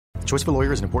Choice of a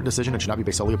lawyer is an important decision and should not be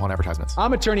based solely upon advertisements.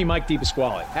 I'm attorney Mike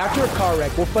DePasquale. After a car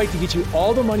wreck, we'll fight to get you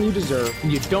all the money you deserve,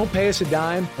 and you don't pay us a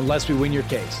dime unless we win your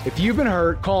case. If you've been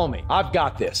hurt, call me. I've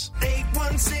got this.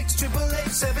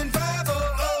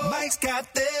 816-888-7500. Mike's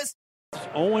got this.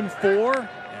 0-4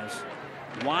 as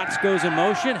Watts goes in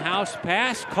motion. House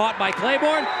pass caught by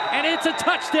Claiborne, and it's a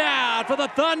touchdown for the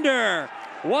Thunder.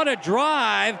 What a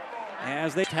drive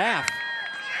as they half.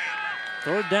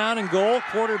 Third down and goal.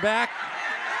 Quarterback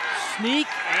sneak,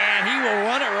 and he will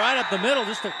run it right up the middle.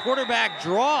 Just a quarterback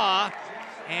draw,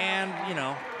 and trying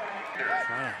to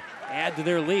add to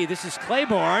their lead. This is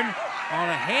Claiborne on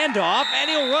a handoff, and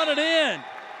he'll run it in.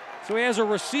 So he has a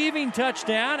receiving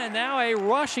touchdown and now a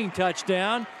rushing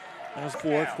touchdown. That was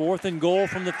fourth and goal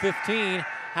from the 15.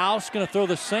 House going to throw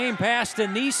the same pass to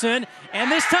Neeson, and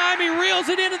this time he reels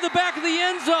it into the back of the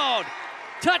end zone.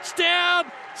 Touchdown,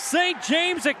 St.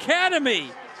 James Academy.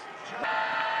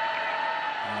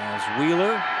 As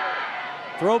Wheeler,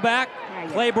 throwback,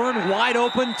 Claiborne wide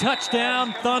open,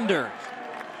 touchdown, Thunder.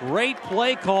 Great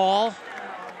play call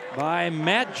by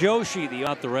Matt Joshi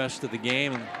throughout the rest of the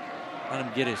game and let him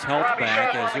get his health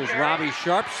back as there's Robbie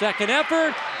Sharp, second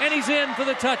effort, and he's in for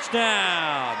the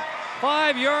touchdown.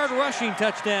 5-yard rushing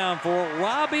touchdown for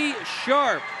Robbie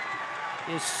Sharp.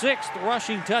 His 6th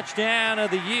rushing touchdown of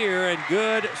the year and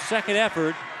good second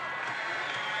effort.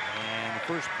 And the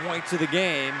first points of the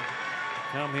game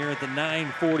come here at the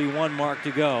 9:41 mark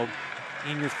to go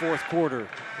in your fourth quarter.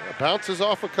 Bounces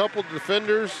off a couple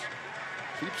defenders,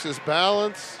 keeps his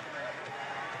balance,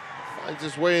 finds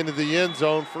his way into the end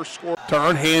zone. First score.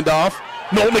 Turn, handoff.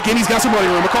 Nolan McGinney's got some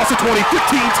running room. Across the 20, 15, 10,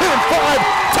 5.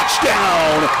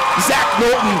 Touchdown. Zach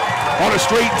Norton on a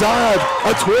straight dive.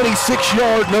 A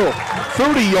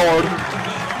 30-yard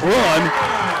run.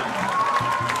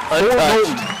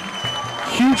 Norton.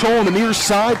 Huge hole on the near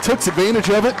side. Took advantage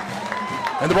of it.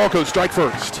 And the Broncos strike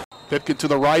first. Pipkin to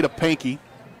the right of Pankey.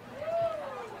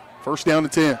 First down to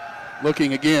 10.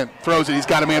 Looking again. Throws it. He's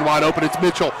got a man wide open. It's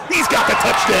Mitchell. He's got the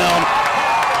touchdown.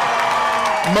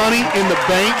 Money in the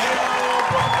bank.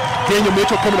 Daniel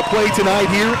Mitchell coming to play tonight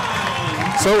here.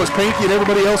 So is Pankey and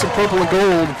everybody else in purple and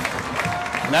gold.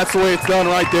 And that's the way it's done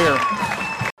right there.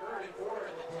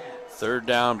 Third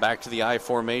down, back to the I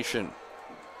formation.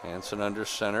 Hanson under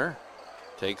center.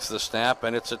 Takes the snap,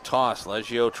 and it's a toss.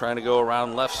 Leggio trying to go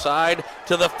around left side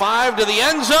to the 5, to the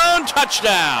end zone.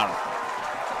 Touchdown.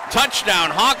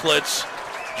 Touchdown, Hawklets.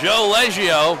 Joe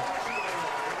Leggio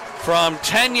from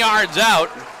 10 yards out.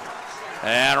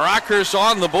 And Rockhurst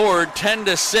on the board,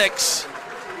 10-6.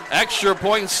 Extra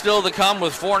points still to come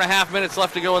with 4.5 minutes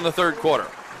left to go in the third quarter.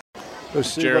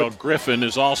 Gerald Griffin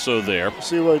is also there.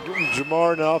 See what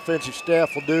Jamar and the offensive staff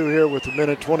will do here with a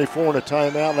minute 24 and a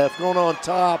timeout left. Going on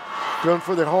top, going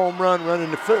for the home run,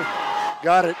 running the foot.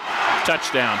 Got it.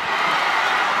 Touchdown.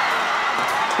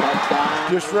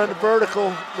 Just run the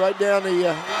vertical right down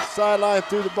the sideline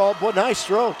through the ball. What nice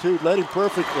throw, too. Led him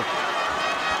perfectly.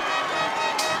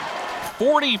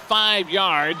 45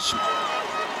 yards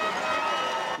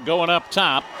going up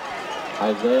top.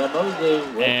 Isaiah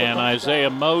Mosey. And Isaiah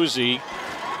Mosey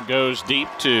goes deep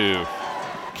to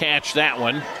catch that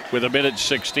one with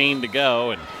 1:16 to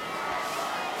go. And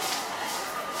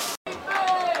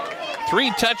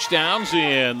 3 touchdowns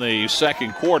in the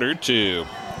second quarter to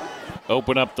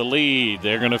open up the lead.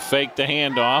 They're going to fake the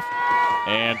handoff.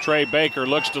 And Trey Baker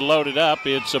looks to load it up.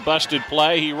 It's a busted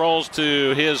play. He rolls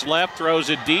to his left,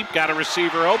 throws it deep, got a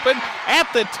receiver open at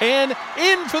the 10,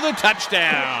 in for the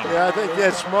touchdown. Yeah, I think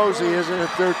that's Mosey, isn't it?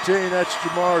 13. That's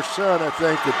Jamar's son, I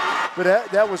think.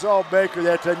 But that was all Baker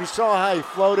that time. You saw how he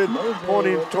floated,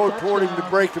 pointing toward him to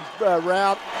break the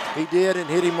route. He did and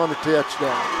hit him on the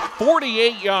touchdown.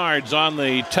 48 yards on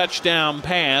the touchdown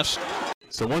pass.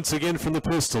 So once again from the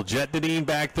pistol, Jet Deneen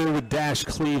back there with Dash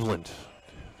Cleveland.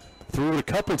 Threw it a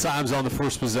couple times on the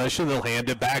first possession. They'll hand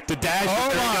it back to Dash. Oh,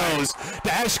 there goes.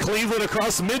 Dash Cleveland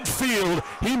across midfield.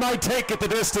 He might take it the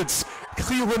distance.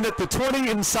 Cleveland at the 20,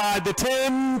 inside the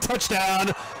 10.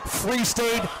 Touchdown. Free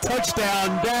State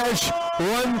touchdown. Dash,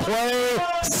 one play,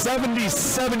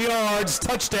 77 yards.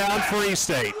 Touchdown, Free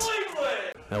State.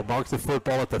 They'll mark the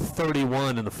football at the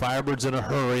 31, and the Firebirds in a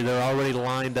hurry. They're already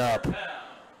lined up.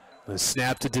 The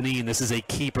snap to Deneen. This is a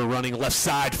keeper running left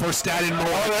side. First down and more.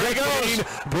 There he goes.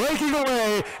 Breaking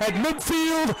away at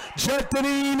midfield. Jet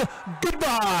Deneen.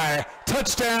 Goodbye.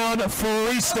 Touchdown,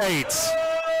 Free State.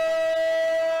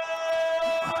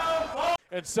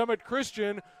 And Summit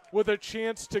Christian with a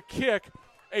chance to kick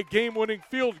a game-winning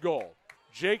field goal.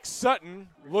 Jake Sutton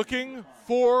looking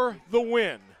for the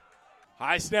win.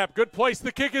 High snap, good place.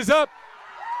 The kick is up.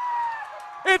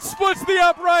 It splits the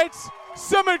uprights.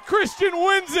 Summit Christian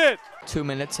wins it. 2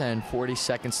 minutes and 40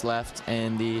 seconds left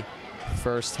in the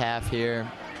first half here.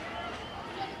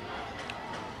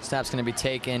 Snap's going to be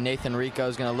taken. Nathan Rico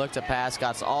is going to look to pass.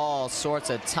 Got all sorts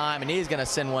of time, and he's going to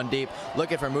send one deep.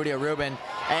 Looking for Mudia Rubin,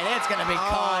 and it's going to be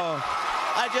caught.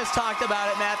 I just talked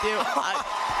about it, Matthew.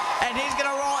 And he's going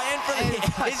to roll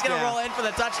in for the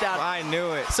touchdown. I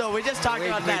knew it. So we just talked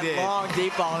about that long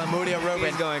deep ball to Mudia Rubin.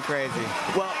 He's going crazy.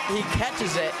 Well, he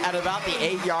catches it at about the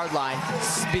 8-yard line,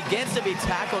 begins to be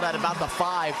tackled at about the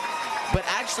 5, but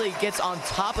actually gets on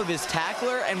top of his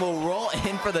tackler and will roll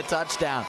in for the touchdown.